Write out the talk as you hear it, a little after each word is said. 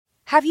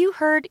Have you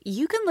heard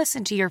you can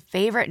listen to your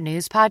favorite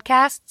news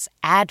podcasts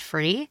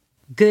ad-free?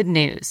 Good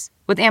news.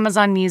 With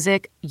Amazon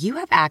Music, you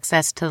have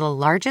access to the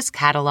largest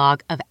catalog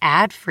of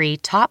ad-free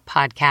top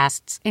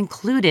podcasts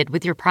included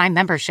with your Prime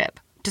membership.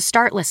 To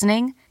start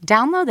listening,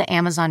 download the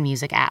Amazon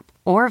Music app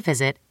or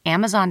visit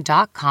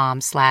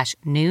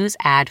amazon.com/news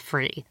ad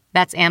free.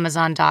 That's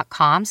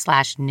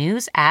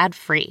amazon.com/news ad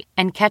free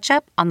and catch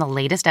up on the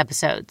latest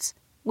episodes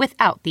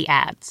without the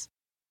ads.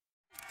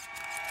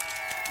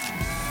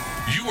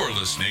 You are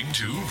listening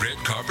to Red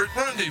Carpet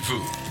Rendezvous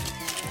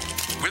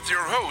with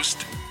your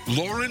host,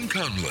 Lauren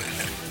Conlon.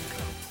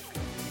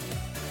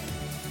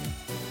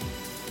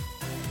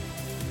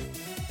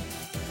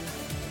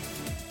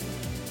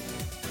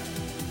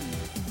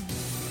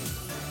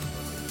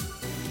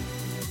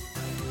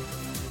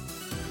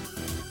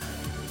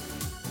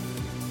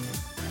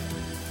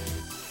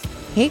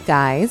 Hey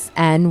guys,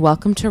 and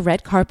welcome to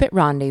Red Carpet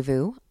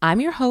Rendezvous. I'm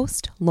your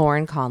host,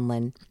 Lauren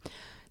Conlon.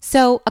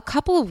 So a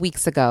couple of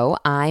weeks ago,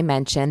 I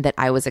mentioned that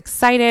I was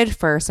excited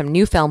for some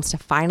new films to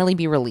finally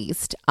be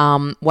released.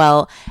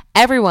 Well,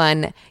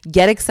 everyone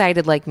get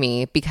excited like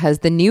me because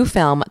the new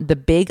film, The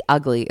Big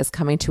Ugly, is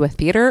coming to a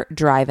theater,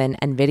 drive-in,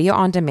 and video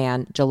on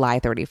demand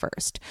July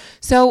 31st.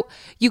 So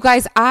you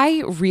guys,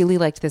 I really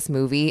liked this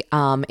movie.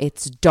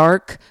 It's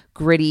dark,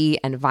 gritty,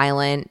 and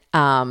violent.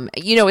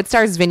 It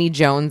stars Vinnie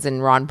Jones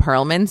and Ron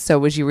Perlman, so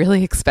would you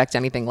really expect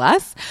anything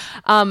less?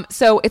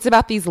 So it's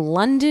about these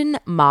London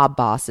mob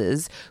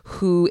bosses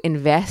who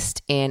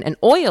invest in an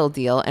oil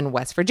deal in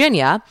West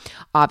Virginia.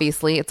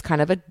 Obviously, it's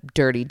kind of a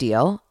dirty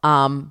deal,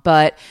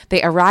 but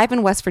they arrive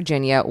in West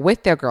Virginia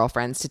with their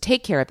girlfriends to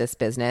take care of this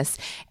business,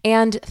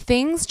 and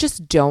things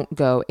just don't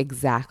go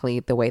exactly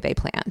the way they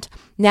planned.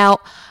 Now,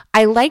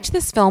 I liked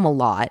this film a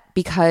lot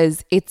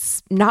because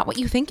it's not what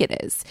you think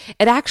it is.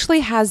 It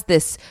actually has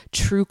this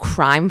true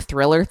crime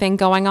thriller thing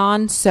going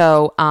on.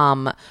 So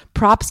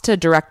props to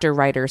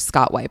director-writer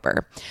Scott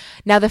Weiper.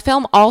 Now, the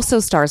film also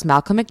stars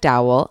Malcolm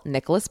McDowell,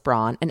 Nicholas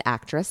Braun, and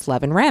actress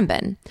Leven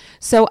Rambin.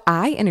 So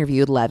I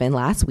interviewed Leven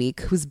last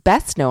week, who's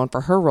best known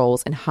for her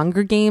roles in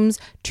Hunger Games,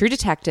 True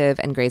Detective,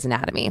 and Grey's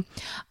Anatomy.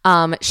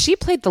 She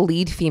played the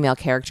lead female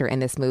character in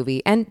this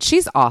movie, and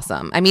she's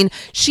awesome. I mean,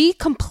 she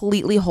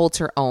completely holds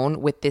her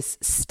own with this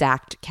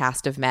stacked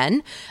cast of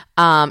men.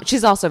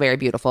 She's also very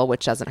beautiful,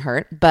 which doesn't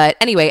hurt. But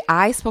anyway,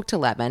 I spoke to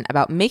Leven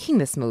about making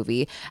this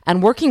movie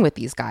and working with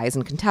these guys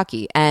in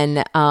Kentucky.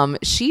 And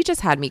she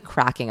just had me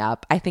cracking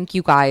up. I think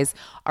you guys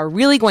are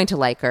really going to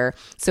like her.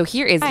 So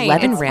here is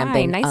Leven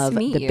Rambin nice of to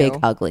meet The you. Big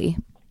Ugly.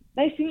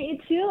 Nice to meet you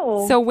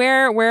too. So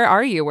where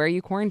are you? Where are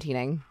you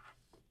quarantining?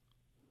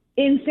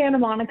 In Santa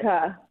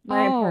Monica,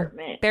 my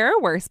apartment. There are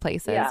worse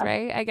places,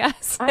 right? I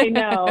guess. I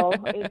know.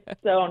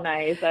 It's so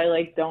nice.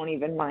 I don't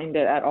even mind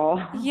it at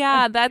all.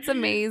 Yeah, that's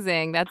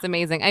amazing. That's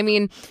amazing. I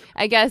mean,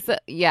 I guess,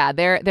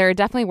 there are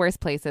definitely worse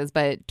places,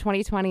 but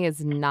 2020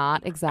 is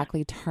not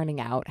exactly turning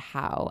out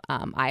how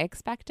I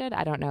expected.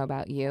 I don't know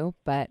about you,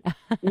 but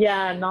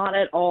yeah, not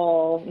at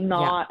all.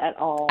 Not at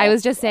all. I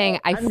was just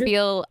saying, I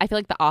feel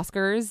like the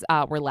Oscars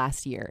were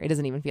last year. It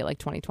doesn't even feel like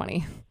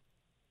 2020.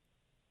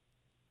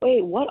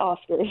 Wait, what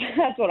Oscars?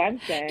 That's what I'm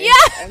saying. Yeah.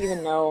 I don't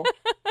even know.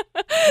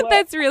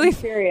 That's really I'm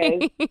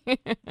curious.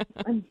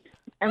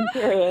 I'm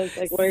curious.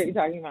 Like, what are you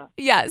talking about?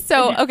 Yeah.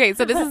 So, okay.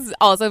 So this is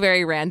also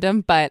very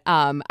random, but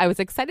I was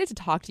excited to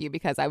talk to you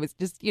because I was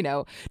just,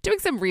 doing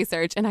some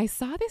research and I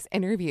saw this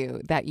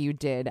interview that you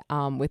did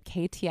with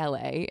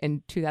KTLA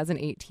in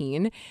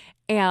 2018.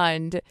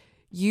 And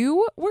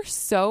you were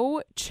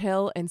so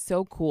chill and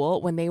so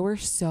cool when they were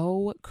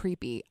so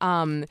creepy.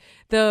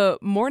 The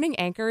morning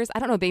anchors, I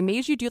don't know, they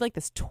made you do like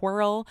this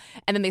twirl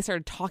and then they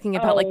started talking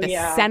about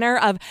center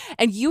of,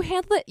 and you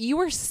handled it. You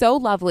were so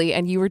lovely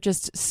and you were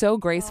just so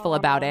graceful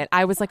about it.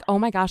 I was like, oh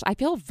my gosh, I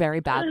feel very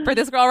bad for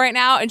this girl right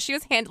now. And she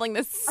was handling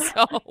this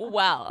so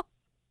well.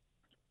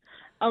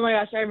 Oh my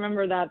gosh, I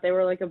remember that. They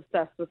were like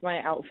obsessed with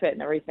my outfit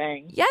and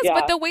everything. Yes, yeah.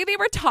 But the way they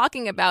were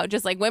talking about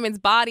just like women's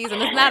bodies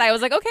and this and that, I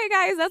was like, okay,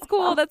 guys, that's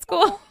cool. That's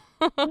cool.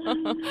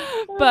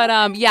 But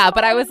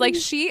I was like,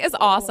 she is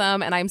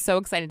awesome. And I'm so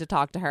excited to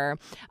talk to her.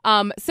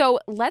 So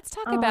let's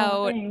talk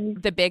about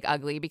The Big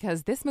Ugly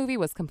because this movie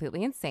was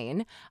completely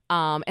insane.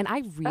 And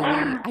I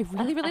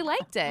really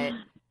liked it.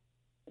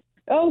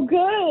 Oh,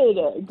 good.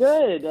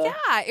 Yeah,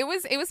 it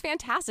was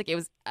fantastic. It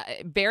was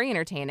very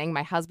entertaining.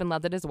 My husband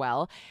loved it as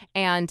well.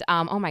 And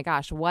oh my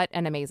gosh, what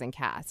an amazing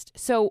cast.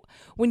 So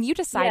when you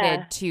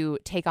decided to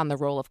take on the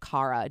role of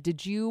Kara,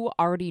 did you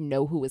already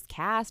know who was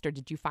cast or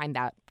did you find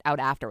that out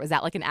after? Was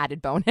that like an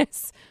added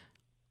bonus?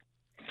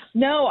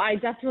 No, I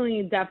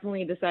definitely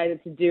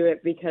decided to do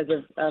it because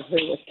of who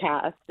was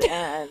cast.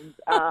 And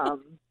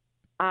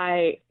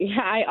I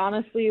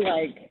honestly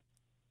I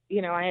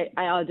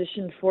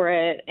auditioned for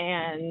it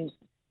and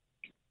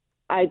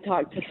I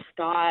talked to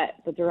Scott,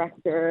 the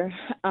director,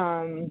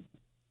 and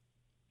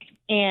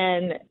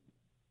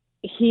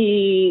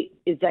he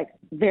is like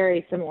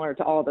very similar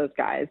to all those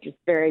guys, just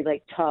very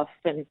like tough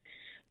and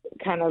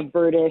kind of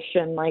brutish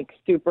and like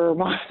super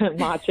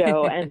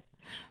macho.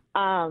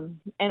 And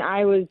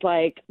I was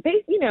like,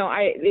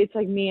 it's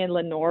like me and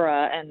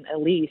Lenora and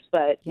Elise,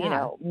 but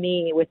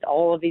me with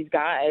all of these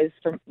guys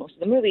for most of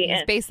the movie.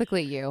 It's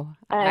basically you.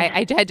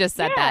 I had just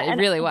said that. It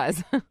really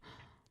was.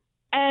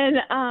 And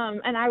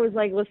I was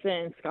like,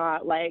 listen,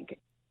 Scott, like,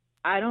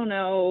 I don't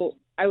know.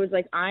 I was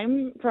like,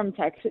 I'm from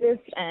Texas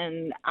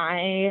and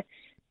I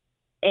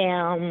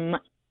am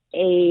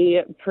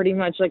pretty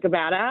much like a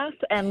badass,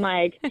 and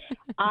like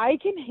I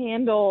can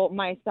handle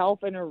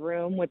myself in a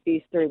room with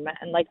these three men.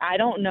 Like, I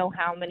don't know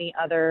how many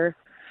other,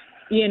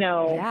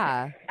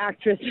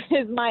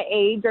 actresses my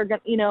age are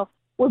gonna,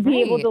 would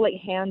be able to like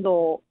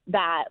handle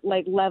that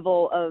like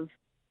level of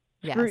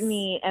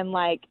scrutiny and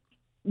like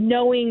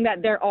knowing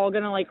that they're all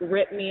gonna like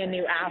rip me a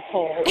new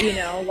asshole.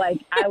 Like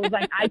I was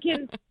like, I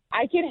can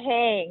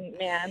hang,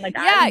 man. Like,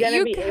 I'm gonna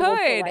you be could, able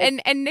to,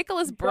 like, and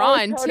Nicholas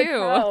Braun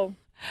too.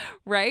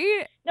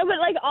 Right? No, but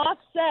like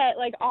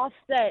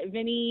Offset,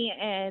 Vinny,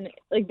 and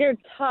like they're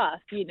tough,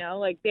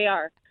 like they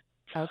are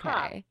tough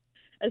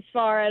as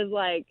far as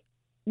like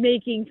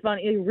making fun,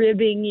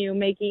 ribbing you,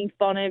 making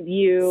fun of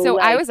you. So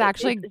like, I was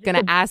actually going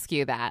to ask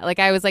you that. Like,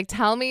 I was like,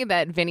 tell me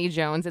that Vinny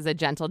Jones is a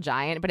gentle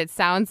giant, but it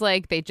sounds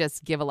like they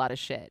just give a lot of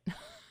shit,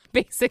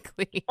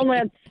 basically. Oh my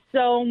God,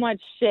 so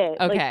much shit.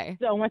 Okay. Like,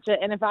 so much shit.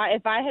 And if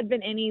I had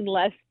been any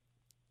less,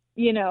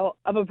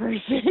 of a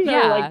person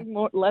or like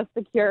less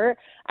secure,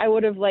 I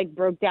would have like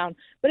broke down.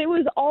 But it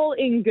was all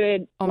in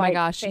good. Oh my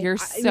gosh, you're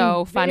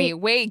so funny.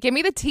 Wait, give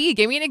me the tea.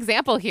 Give me an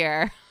example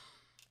here.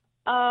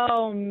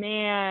 Oh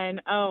man.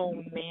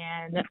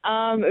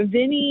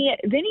 Vinny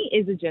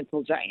is a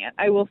gentle giant.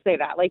 I will say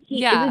that. Like,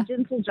 he is a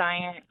gentle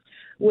giant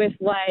with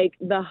like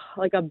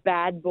a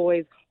bad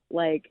boy's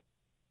like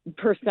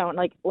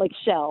persona, like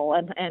shell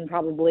and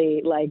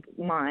probably like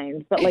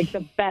mind, but like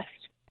the best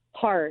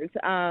part.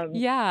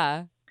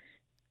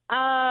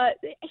 He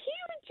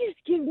would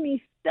just give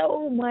me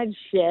so much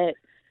shit.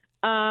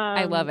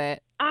 I love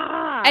it.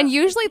 And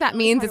usually that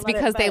means it's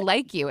because they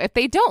like you. If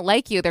they don't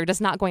like you, they're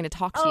just not going to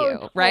talk to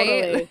you,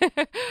 right?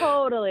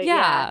 Totally.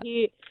 Yeah.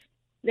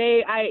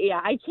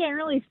 I can't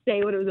really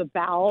say what it was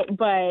about,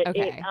 but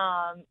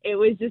it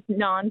was just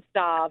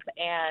nonstop,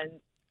 and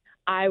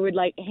I would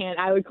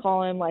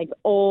call him like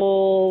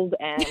old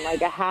and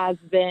like a has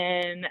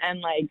been,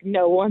 and like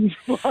no one's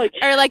like,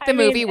 or like the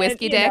movie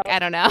Whiskey Dick. I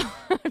don't know.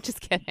 I'm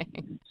just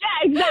kidding.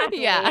 Yeah,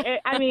 exactly. Yeah.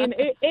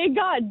 It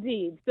got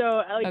deep.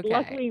 So like,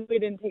 luckily we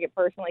didn't take it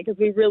personally, because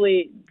we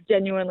really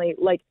genuinely,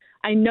 like,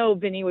 I know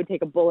Vinny would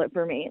take a bullet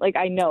for me. Like,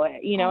 I know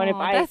it, and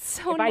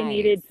if I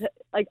needed to,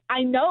 like,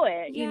 I know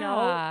it, even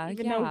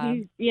though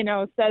he,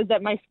 says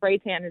that my spray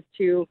tan is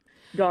too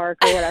dark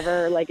or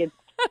whatever, like it's,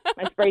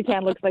 my spray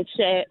tan looks like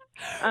shit.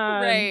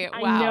 Right. Wow.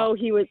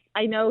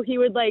 I know he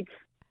would like.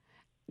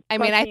 I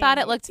mean, I thought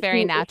it looked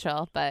very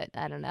natural, but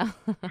I don't know.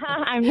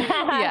 I'm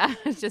not. Yeah,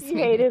 it's just he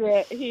hated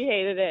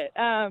it.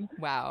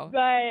 Wow. But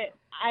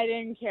I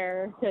didn't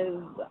care,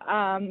 because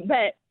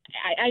but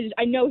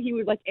I know he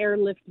would like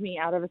airlift me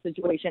out of a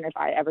situation if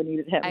I ever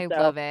needed him. I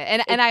love it.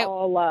 And I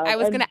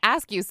was going to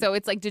ask you, so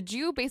it's like, did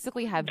you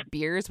basically have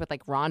beers with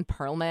like Ron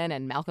Perlman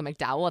and Malcolm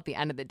McDowell at the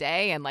end of the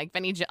day? And like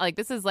Vinny, like,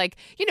 this is like,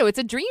 it's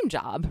a dream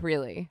job,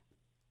 really.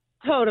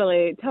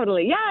 Totally.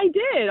 Yeah, I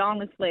did,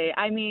 honestly.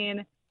 I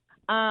mean,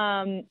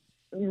 Ron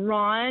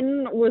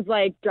was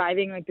like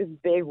driving like this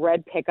big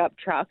red pickup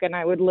truck, and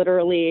I would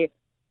literally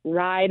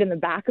ride in the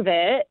back of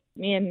it,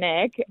 me and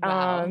Nick,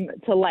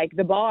 to like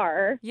the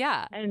bar,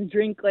 and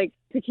drink like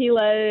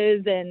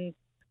tequilas and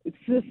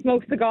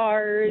smoke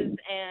cigars,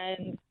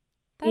 and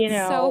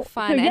that's so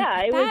fun. So,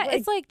 yeah,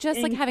 it's like just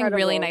incredible. Like having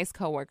really nice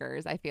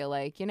coworkers. I feel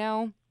like, it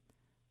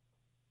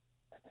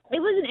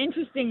was an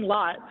interesting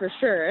lot for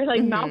sure.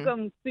 Like,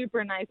 Malcolm's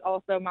super nice.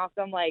 Also,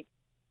 Malcolm like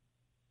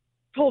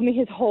told me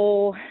his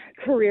whole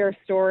career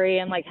story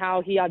and like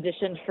how he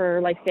auditioned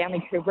for like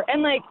Stanley Kubrick,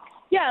 and like,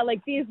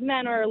 like these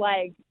men are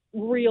like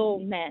real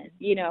men,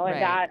 and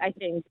that I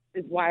think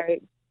is why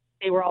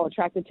they were all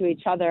attracted to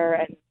each other,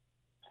 and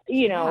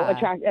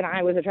and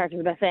I was attracted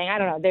to the thing. I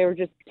don't know, they were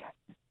just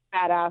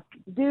badass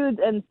dudes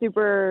and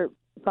super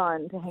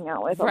fun to hang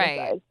out with.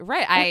 Right.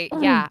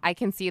 I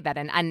can see that,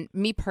 and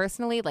me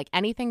personally, like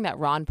anything that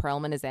Ron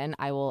Perlman is in,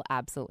 I will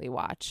absolutely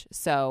watch.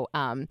 So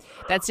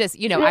that's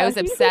just, I was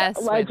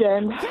obsessed with.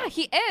 Yeah,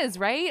 he is,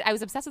 right? I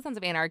was obsessed with Sons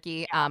of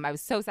Anarchy. I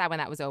was so sad when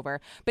that was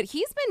over, but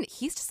he's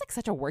just like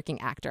such a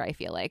working actor. I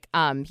feel like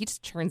he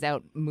just churns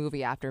out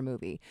movie after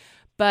movie.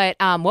 But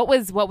what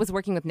was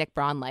working with Nick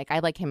Braun like? I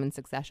like him in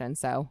Succession,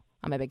 so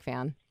I'm a big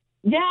fan.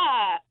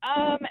 Yeah.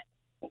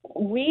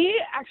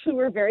 We actually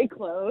were very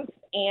close,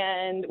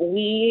 and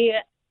we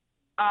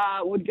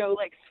would go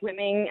like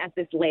swimming at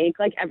this lake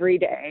like every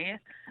day.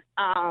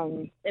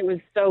 It was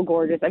so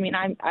gorgeous. I mean,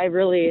 I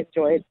really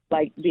enjoyed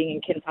like being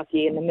in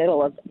Kentucky in the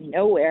middle of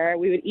nowhere.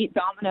 We would eat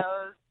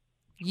Domino's.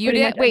 You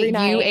did? Wait,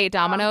 you ate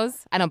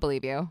Domino's? I don't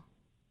believe you.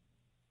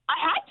 I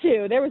had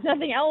to. There was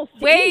nothing else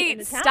to eat in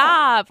the town.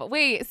 Stop.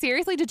 Wait,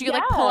 seriously? Did you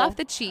like pull off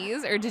the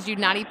cheese, or did you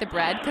not eat the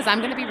bread? Because I'm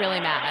going to be really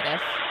mad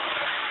if...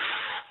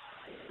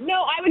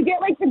 No, I would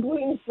get like the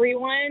gluten-free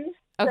one.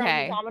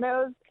 Okay. from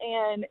Domino's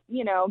and,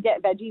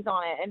 get veggies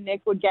on it. And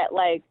Nick would get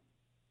like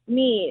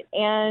meat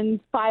and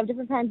 5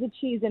 different kinds of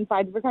cheese and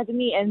 5 different kinds of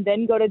meat and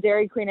then go to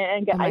Dairy Queen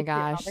and get Oh my ice cream.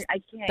 I gosh. was like,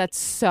 I can't. That's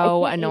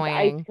so I can't eat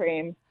annoying. ice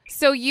cream.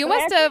 So you But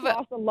must I have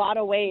lost a lot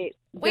of weight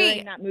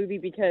during that movie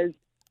because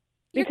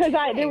You're there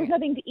was kidding.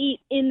 nothing to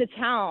eat in the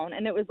town,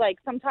 and it was like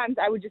sometimes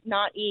I would just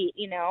not eat,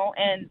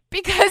 and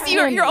because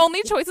your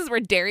only choices were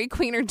Dairy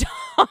Queen or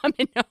Domino's.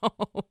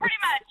 pretty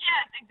much,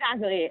 yes,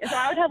 exactly. So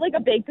I would have like a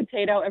baked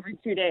potato every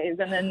 2 days,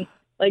 and then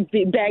like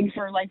beg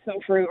for like some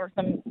fruit or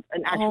an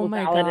actual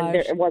my salad, and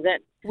gosh. it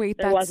wasn't. Wait,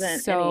 there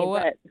wasn't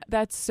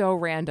that's so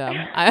random.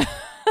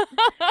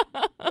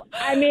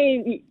 I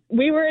mean,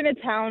 we were in a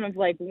town of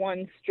like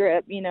one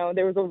strip.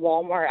 There was a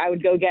Walmart. I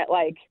would go get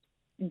like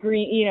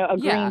green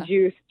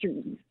juice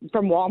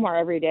from Walmart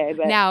every day.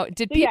 But now,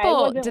 do they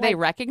like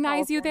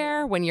recognize you California.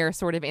 there when you're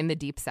sort of in the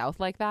deep south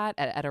like that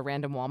at a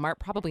random Walmart?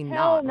 Probably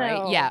Hell not,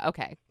 right? no. Yeah,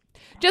 okay.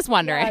 Just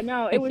wondering. Yeah,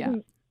 no, it was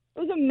it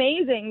was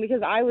amazing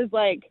because I was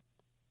like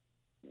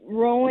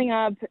rolling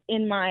up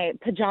in my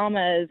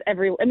pajamas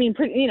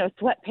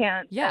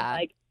sweatpants and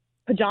like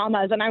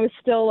pajamas, and I was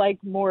still like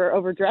more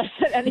overdressed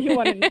than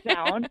anyone in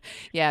town.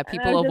 Yeah,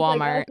 people of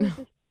Walmart. Like,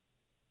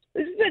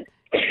 this is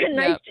a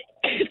nice.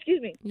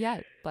 Excuse me.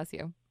 Yeah, bless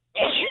you.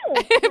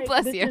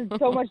 Bless you. This is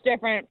so much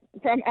different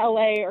from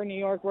LA or New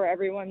York, where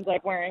everyone's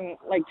like wearing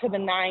like to the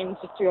nines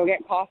just to go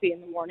get coffee in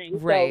the morning.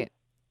 Right. So,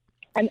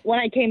 and when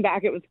I came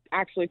back, it was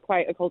actually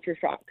quite a culture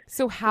shock.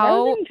 So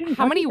how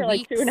many for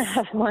weeks? Like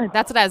 2.5 months.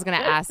 That's what I was going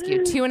to ask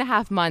you.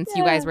 2.5 months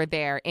you guys were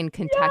there in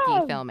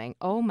Kentucky filming.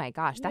 Oh my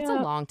gosh, that's a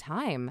long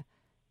time.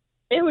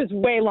 It was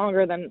way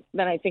longer than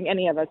I think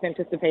any of us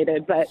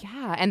anticipated. But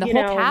yeah, and the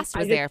whole cast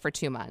was there for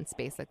 2 months,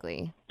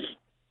 basically.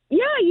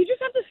 Yeah, you just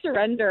have to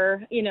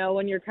surrender,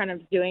 when you're kind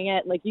of doing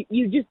it. Like,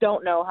 you just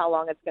don't know how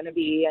long it's going to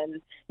be,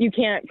 and you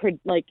can't,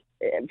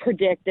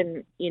 predict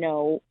and,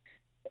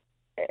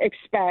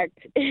 expect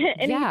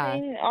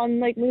anything on,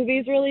 like,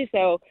 movies, really.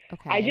 So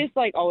I just,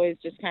 like, always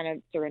just kind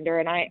of surrender.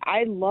 And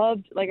I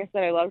loved, like I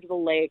said, I loved the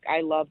lake. I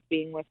loved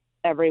being with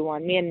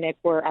everyone. Me and Nick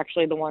were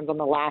actually the ones on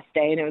the last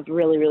day, and it was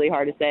really, really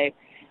hard to say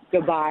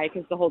goodbye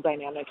because the whole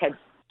dynamic had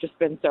just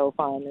been so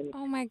fun. And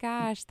oh my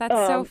gosh, that's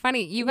so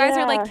funny. You guys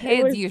are like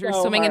kids. You're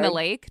so swimming hard. in the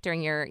lake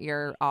during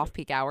your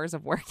off-peak hours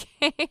of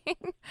working.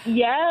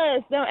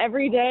 Yes, no,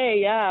 every day.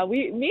 Yeah,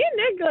 me and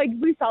Nick, like,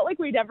 we felt like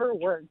we never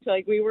worked.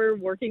 Like, we were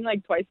working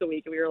like twice a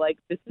week, and we were like,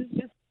 this is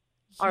just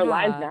our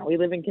lives now. We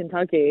live in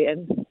Kentucky,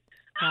 and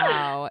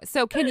wow.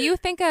 So can you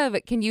think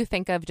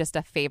of just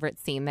a favorite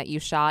scene that you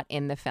shot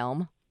in the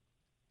film?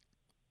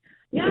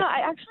 Yeah,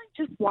 I actually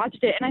just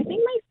watched it, and I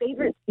think my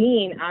favorite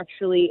scene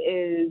actually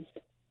is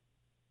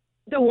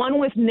the one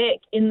with Nick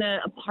in the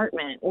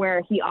apartment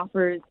where he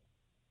offers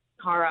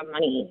Cara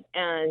money,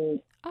 and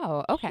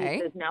okay.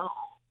 she says no.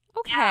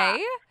 Okay. Yeah,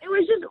 it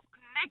was just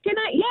Nick and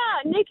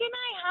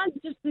I had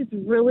just this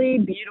really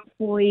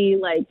beautifully,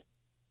 like,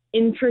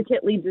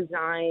 intricately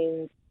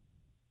designed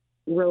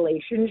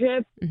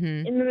relationship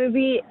in the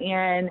movie,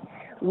 and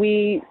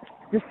we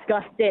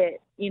discussed it,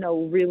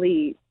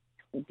 really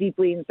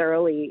deeply and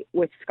thoroughly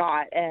with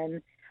Scott,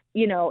 and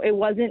it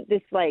wasn't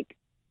this like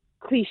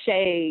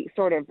cliche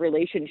sort of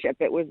relationship.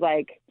 It was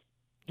like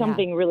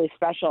something really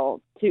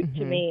special to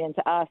me and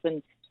to us,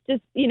 and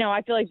just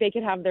I feel like they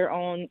could have their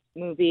own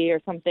movie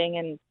or something.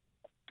 And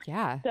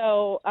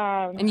so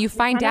and you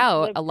find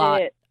out a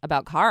lot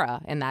about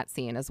Cara in that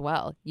scene as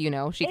well.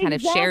 She kind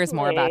of shares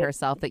more about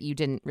herself that you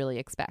didn't really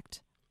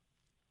expect.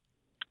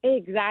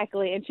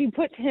 Exactly. And she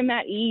puts him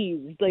at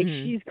ease. Like,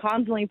 she's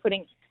constantly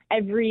putting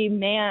every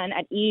man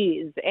at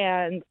ease,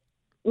 and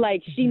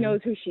like she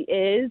knows who she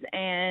is,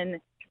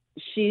 and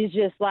she's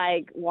just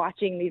like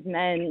watching these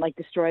men like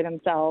destroy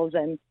themselves,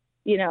 and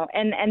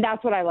and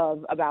that's what I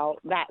love about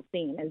that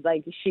scene is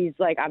like she's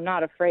like, I'm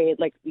not afraid,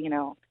 like,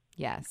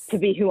 yes, to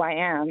be who I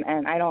am,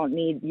 and I don't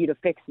need you to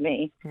fix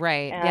me.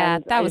 Right. And yeah,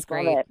 that was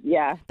great.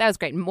 Yeah, that was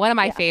great. One of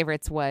my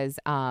favorites was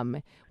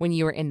when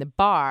you were in the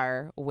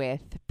bar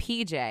with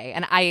PJ,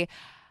 and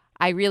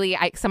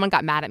someone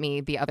got mad at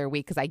me the other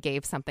week because I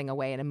gave something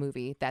away in a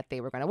movie that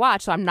they were going to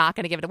watch, so I'm not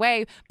going to give it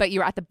away. But you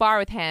were at the bar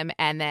with him,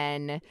 and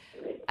then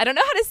I don't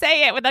know how to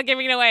say it without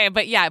giving it away.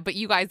 But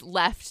you guys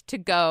left to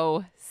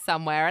go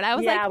somewhere, and I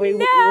was like, we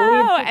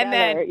no. And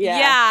then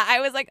I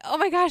was like, oh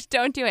my gosh,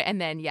 don't do it. And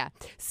then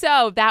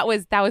so that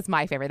was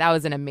my favorite. That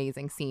was an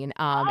amazing scene.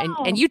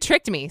 And you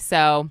tricked me,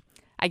 so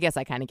I guess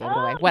I kind of gave it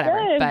away. Whatever.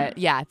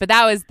 Good. But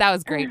that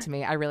was great to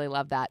me. I really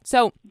love that.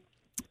 So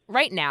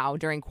right now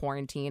during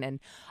quarantine, and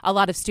a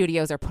lot of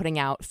studios are putting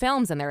out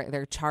films, and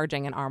they're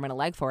charging an arm and a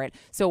leg for it.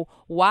 So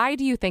why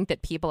do you think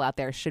that people out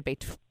there should pay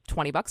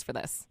 $20 for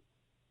this?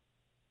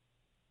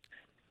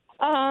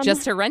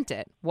 Just to rent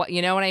it? What,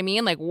 you know what I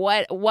mean? Like,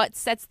 what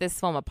sets this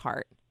film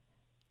apart?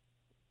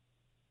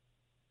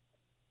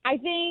 I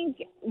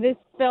think this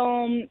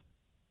film.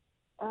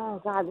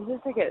 Oh God, this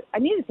is I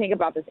need to think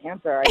about this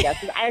answer, I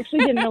guess. I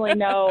actually didn't really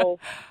know.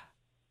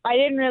 I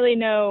didn't really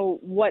know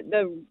what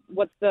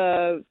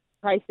the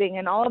pricing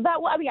and all of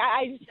that. Well, I mean,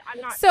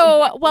 I'm not.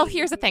 So, well,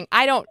 here's the thing.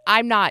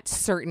 I'm not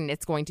certain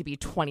it's going to be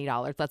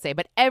 $20, let's say,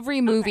 but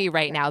every movie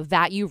right now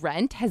that you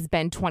rent has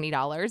been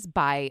 $20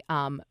 by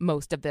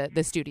most of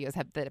the studios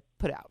that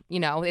put out. You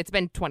know, it's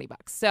been $20.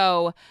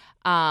 So,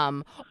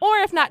 or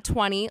if not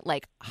 20,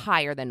 like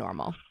higher than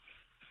normal.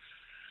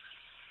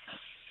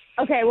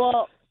 Okay,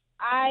 well,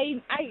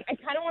 I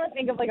kind of want to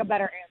think of like a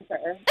better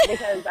answer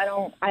because I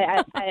don't.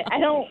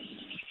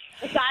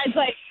 Besides,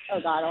 like, oh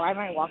God, why am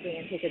I walking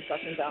into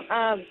construction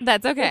zone?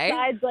 That's okay.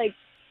 Besides, like,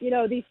 you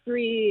know, these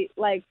three,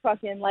 like,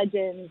 fucking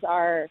legends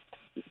are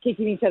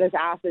kicking each other's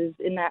asses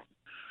in that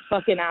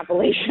fucking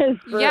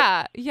Appalachians.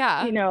 Yeah.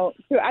 You know,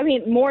 so, I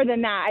mean, more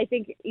than that, I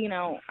think, you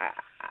know,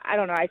 I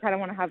don't know. I kind of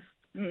want to have,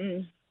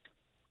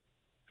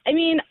 I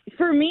mean,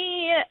 for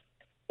me,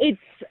 it's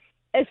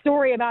a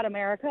story about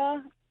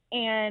America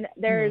and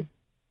there's,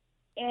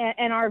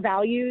 and our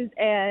values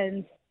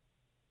and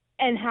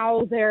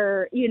how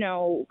they're, you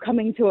know,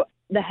 coming to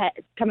a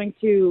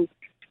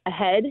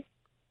head.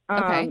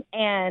 Okay.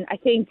 And I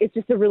think it's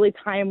just a really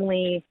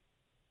timely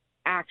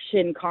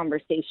action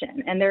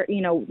conversation. And there,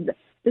 you know,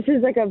 this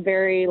is like a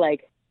very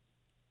like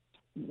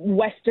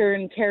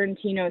Western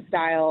Tarantino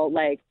style,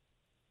 like,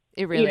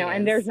 it really, you know, is.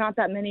 And there's not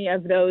that many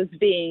of those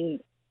being,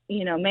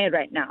 you know, made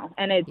right now.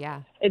 And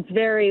it's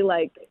very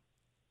like,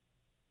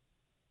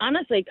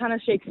 honestly, kind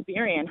of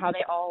Shakespearean, how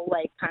they all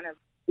like kind of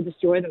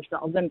destroy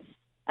themselves.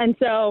 And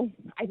so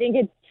I think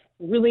it's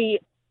really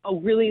a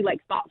really like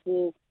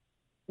thoughtful,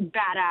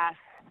 badass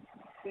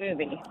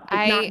movie.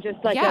 It's not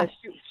just like a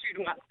shoot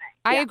 'em up thing.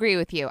 I agree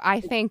with you. I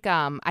think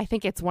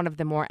it's one of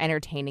the more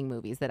entertaining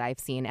movies that I've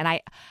seen, and I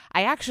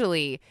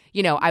actually,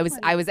 you know, I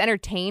was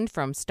entertained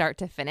from start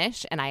to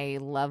finish, and I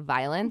love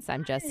violence.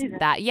 I'm just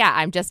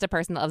a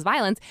person that loves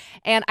violence,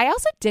 and I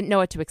also didn't know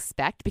what to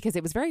expect because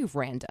it was very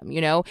random.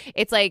 You know,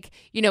 it's like,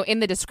 you know, in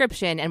the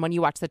description, and when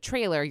you watch the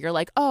trailer, you're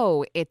like,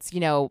 oh, it's, you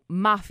know,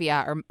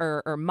 mafia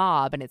or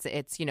mob, and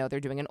it's you know, they're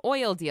doing an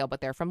oil deal,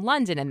 but they're from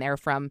London and they're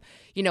from,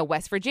 you know,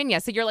 West Virginia.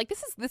 So you're like,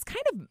 this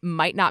kind of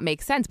might not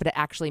make sense, but it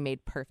actually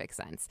made perfect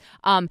sense.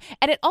 And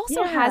it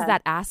also has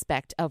that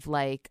aspect of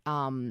like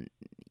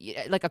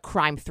a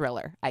crime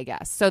thriller, I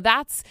guess. So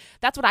that's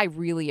what I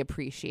really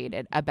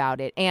appreciated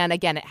about it. And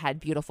again, it had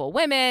beautiful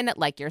women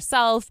like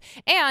yourself,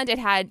 and it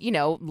had, you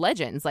know,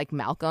 legends like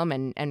Malcolm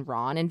and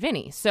Ron and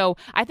Vinny. So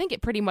I think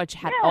it pretty much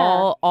had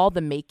all the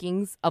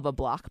makings of a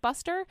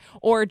blockbuster,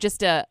 or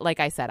just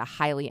like I said, a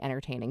highly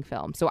entertaining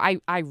film. So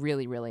I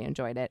really, really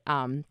enjoyed it.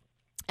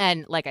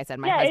 And like I said,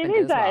 my husband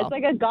did as well. It's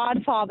like a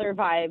Godfather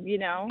vibe, you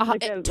know?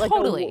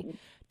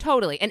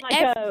 Totally. And like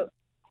a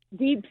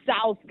Deep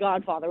South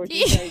Godfather, which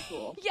is very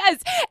cool.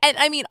 Yes. And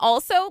I mean,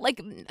 also,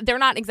 like, they're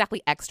not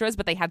exactly extras,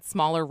 but they had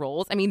smaller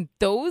roles. I mean,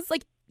 those,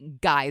 like,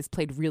 guys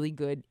played really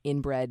good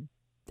inbred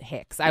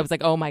hicks. I was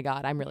like, oh my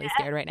God, I'm really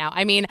scared right now.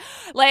 I mean,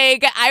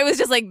 like, I was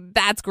just like,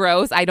 that's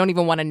gross. I don't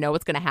even want to know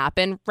what's going to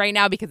happen right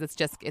now because it's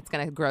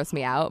going to gross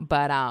me out.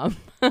 But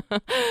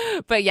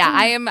but yeah,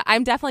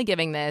 I'm definitely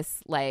giving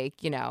this,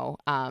 like, you know,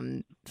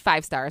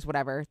 5 stars,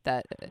 whatever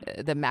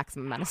the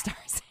maximum amount of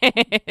stars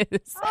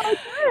is. Oh,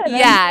 good.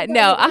 Yeah,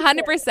 no,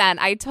 100%.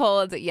 I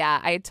told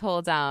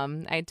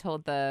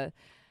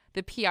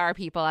the PR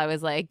people, I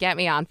was like, get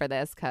me on for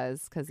this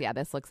because yeah,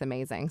 this looks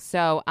amazing.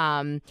 So,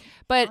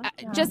 but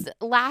awesome. Just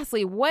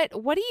lastly, what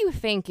do you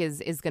think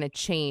is going to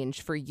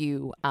change for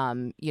you,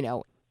 you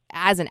know,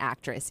 as an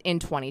actress in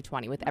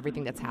 2020 with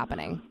everything that's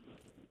happening?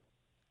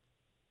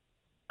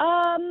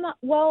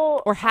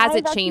 Well, or has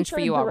it changed for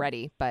you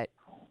already? But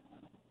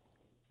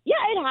yeah,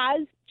 it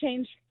has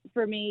changed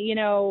for me. You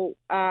know,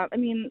 I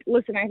mean,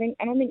 listen, I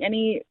don't think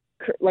any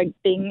like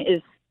thing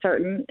is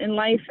certain in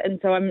life, and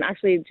so I'm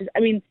actually just, I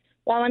mean,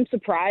 while I'm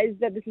surprised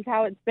that this is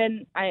how it's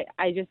been,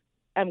 I just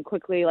am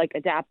quickly like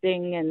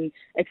adapting and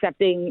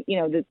accepting, you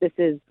know, that this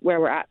is where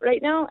we're at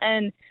right now.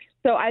 And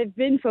so I've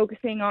been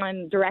focusing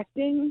on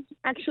directing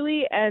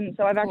actually. And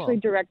so I've actually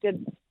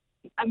directed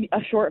a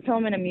short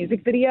film and a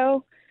music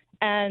video.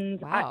 And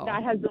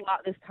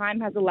this time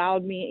has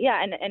allowed me,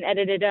 and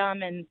edited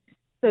them. And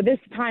so this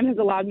time has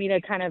allowed me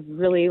to kind of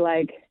really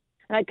like,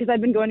 because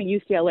I've been going to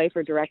UCLA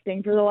for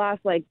directing for the last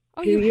like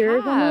 2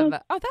 years.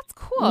 Almost. Oh, that's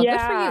cool. Yeah.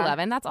 Good for you,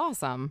 Leven. That's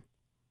awesome.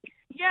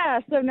 Yeah,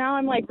 so now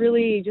I'm like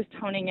really just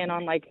honing in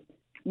on like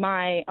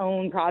my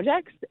own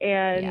projects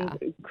and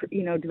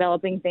you know,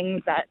 developing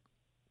things that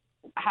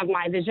have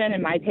my vision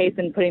and my taste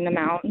and putting them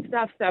out and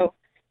stuff. So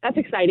that's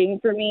exciting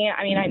for me.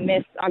 I mean, I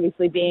miss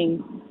obviously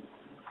being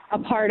a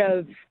part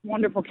of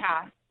wonderful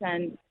casts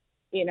and,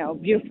 you know,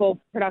 beautiful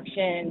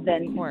productions,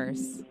 and of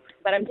course.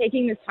 But I'm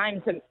taking this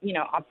time to, you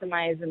know,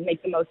 optimize and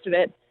make the most of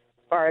it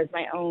as far as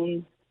my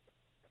own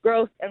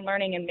growth and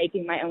learning and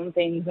making my own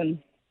things. And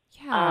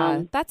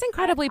that's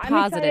incredibly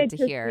positive to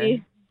hear.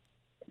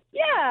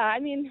 I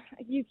mean,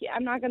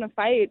 I'm not going to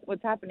fight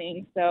what's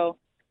happening. So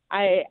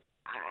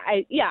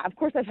of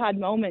course I've had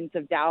moments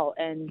of doubt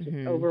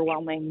and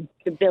overwhelming,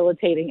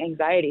 debilitating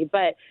anxiety,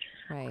 but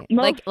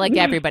like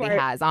everybody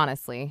has,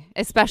 honestly,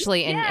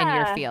 especially in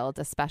your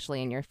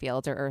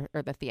field, or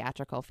the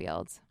theatrical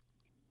fields.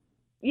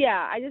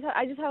 yeah, I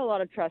just have a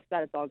lot of trust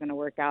that it's all going to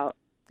work out.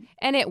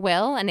 And it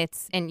will, and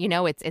it's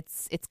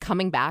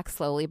coming back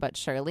slowly but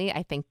surely.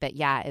 I think that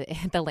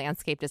the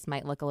landscape just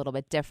might look a little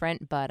bit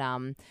different, but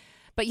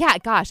yeah,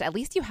 gosh, at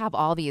least you have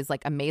all these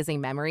like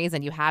amazing memories,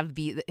 and you have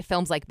the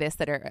films like this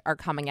that are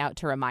coming out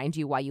to remind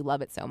you why you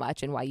love it so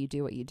much and why you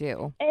do what you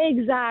do.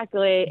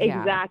 Exactly.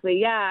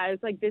 Yeah,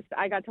 it's like this.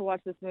 I got to watch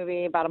this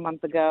movie about a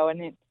month ago,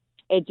 and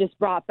it just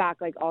brought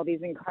back like all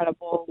these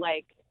incredible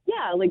like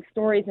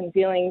stories and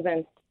feelings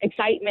and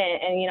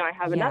excitement. And I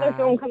have another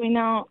film coming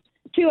out.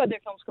 2 other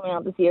films coming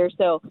out this year,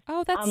 so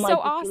that's I'm so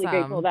awesome. Really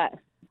grateful that.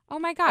 Oh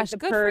my gosh, like,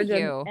 good Purge for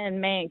you.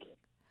 And Mank.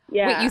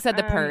 Yeah. Wait, you said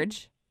The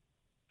Purge?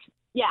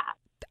 Yeah.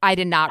 I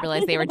did not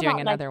realize they were doing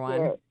another one.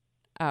 Year.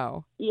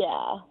 Oh.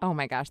 Yeah. Oh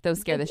my gosh,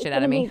 those scare the shit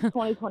out of me.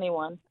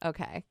 2021.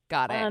 Okay,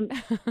 got it.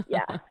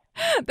 Yeah.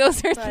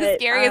 Those are the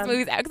scariest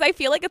movies because I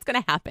feel like it's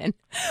going to happen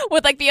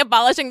with like the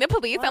abolishing the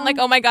police. I'm like,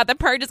 oh my God, The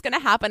Purge is going to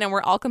happen and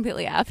we're all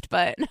completely effed,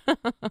 but.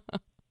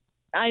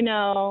 I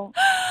know.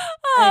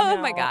 Oh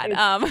my God.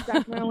 It's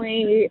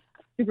definitely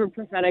super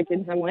prophetic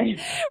in some ways.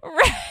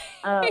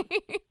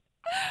 Right.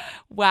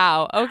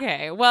 Wow.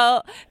 Okay.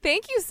 Well,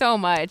 thank you so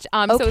much.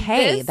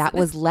 That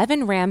was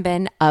Leven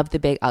Rambin of The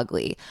Big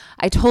Ugly.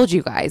 I told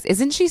you guys,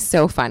 isn't she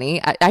so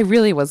funny? I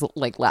really was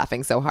like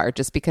laughing so hard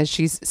just because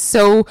she's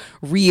so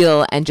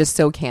real and just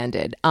so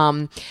candid.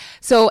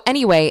 So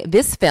anyway,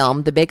 this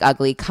film, The Big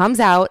Ugly, comes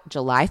out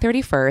July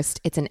 31st.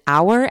 It's an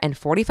hour and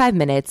 45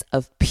 minutes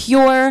of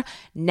pure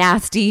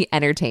nasty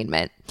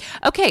entertainment.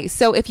 Okay,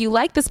 so if you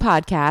like this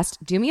podcast,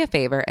 do me a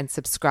favor and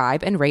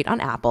subscribe and rate on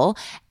Apple.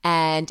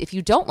 And if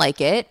you don't like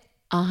it,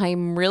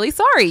 I'm really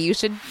sorry. You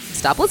should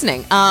stop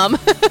listening.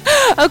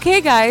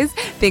 Okay, guys,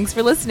 thanks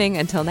for listening.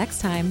 Until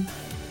next time.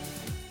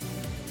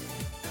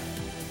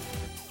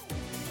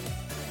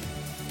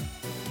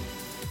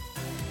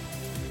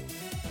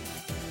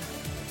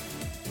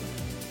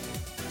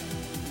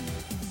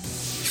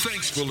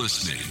 Thanks for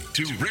listening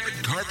to Red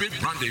Carpet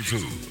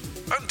Rendezvous.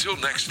 Until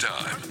next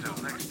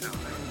time.